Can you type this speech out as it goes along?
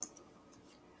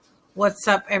What's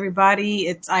up, everybody?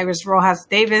 It's Iris Rojas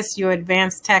Davis, your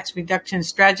advanced tax reduction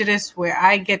strategist, where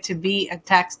I get to be a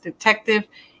tax detective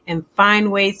and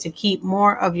find ways to keep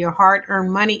more of your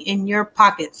hard-earned money in your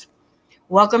pockets.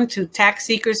 Welcome to Tax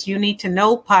Secrets You Need to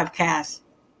Know podcast,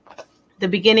 the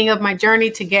beginning of my journey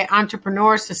to get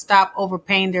entrepreneurs to stop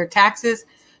overpaying their taxes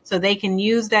so they can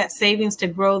use that savings to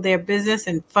grow their business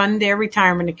and fund their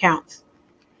retirement accounts.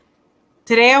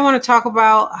 Today, I want to talk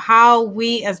about how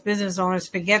we as business owners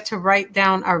forget to write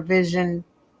down our vision,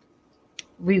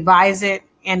 revise it,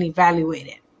 and evaluate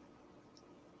it.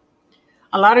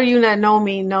 A lot of you that know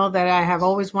me know that I have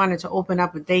always wanted to open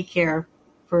up a daycare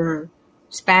for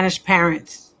Spanish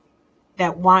parents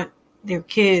that want their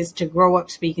kids to grow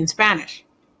up speaking Spanish.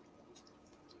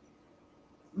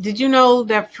 Did you know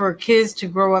that for kids to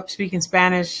grow up speaking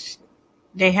Spanish,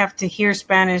 they have to hear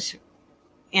Spanish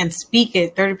and speak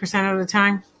it 30% of the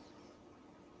time?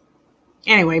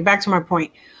 Anyway, back to my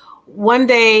point. One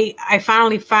day, I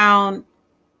finally found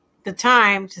the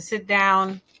time to sit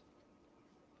down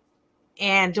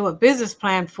and do a business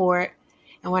plan for it.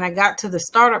 And when I got to the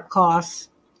startup costs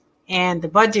and the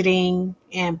budgeting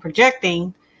and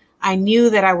projecting, I knew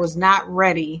that I was not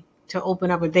ready to open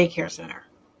up a daycare center.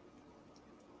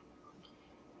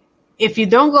 If you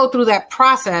don't go through that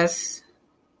process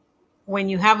when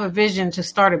you have a vision to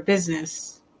start a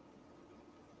business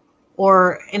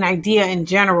or an idea in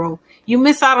general, you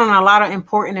miss out on a lot of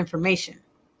important information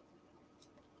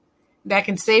that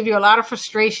can save you a lot of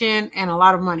frustration and a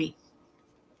lot of money.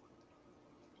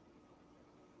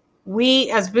 We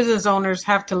as business owners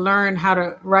have to learn how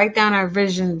to write down our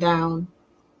vision down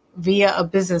via a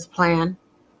business plan.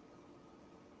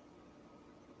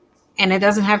 And it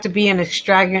doesn't have to be an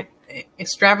extravagant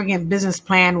business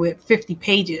plan with 50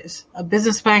 pages. A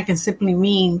business plan can simply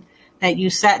mean that you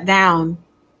sat down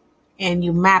and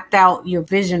you mapped out your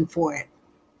vision for it,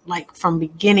 like from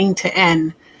beginning to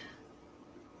end,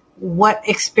 what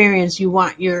experience you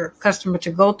want your customer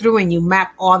to go through, and you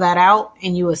map all that out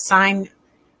and you assign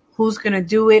who's going to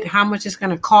do it, how much it's going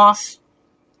to cost.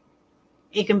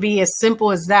 It can be as simple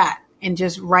as that, and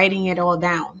just writing it all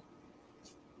down.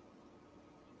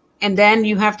 And then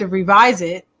you have to revise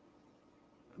it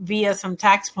via some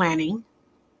tax planning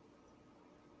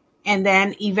and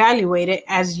then evaluate it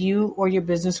as you or your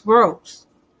business grows.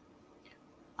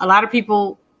 A lot of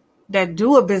people that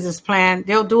do a business plan,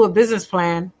 they'll do a business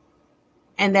plan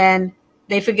and then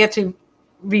they forget to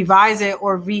revise it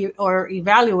or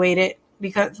evaluate it,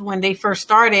 because when they first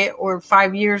started, or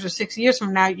 5 years or 6 years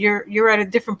from now, you're at a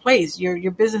different place.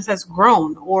 Your business has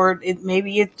grown, or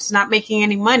maybe it's not making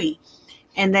any money.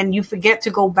 And then you forget to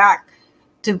go back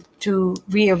to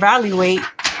reevaluate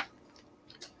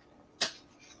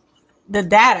the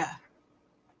data,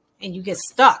 and you get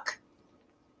stuck.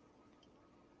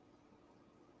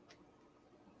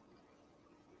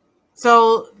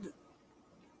 So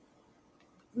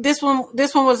this one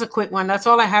was a quick one. That's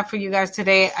all I have for you guys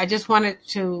today. I just wanted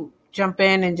to jump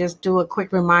in and just do a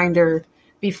quick reminder.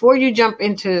 Before you jump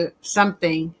into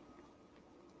something,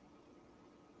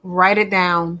 write it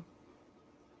down,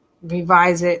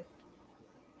 revise it,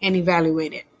 and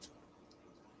evaluate it.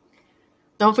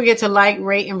 Don't forget to like,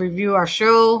 rate, and review our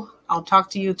show. I'll talk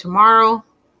to you tomorrow.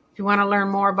 If you want to learn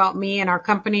more about me and our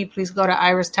company, please go to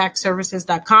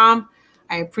iristaxservices.com.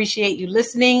 I appreciate you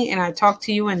listening, and I talk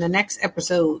to you in the next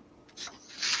episode.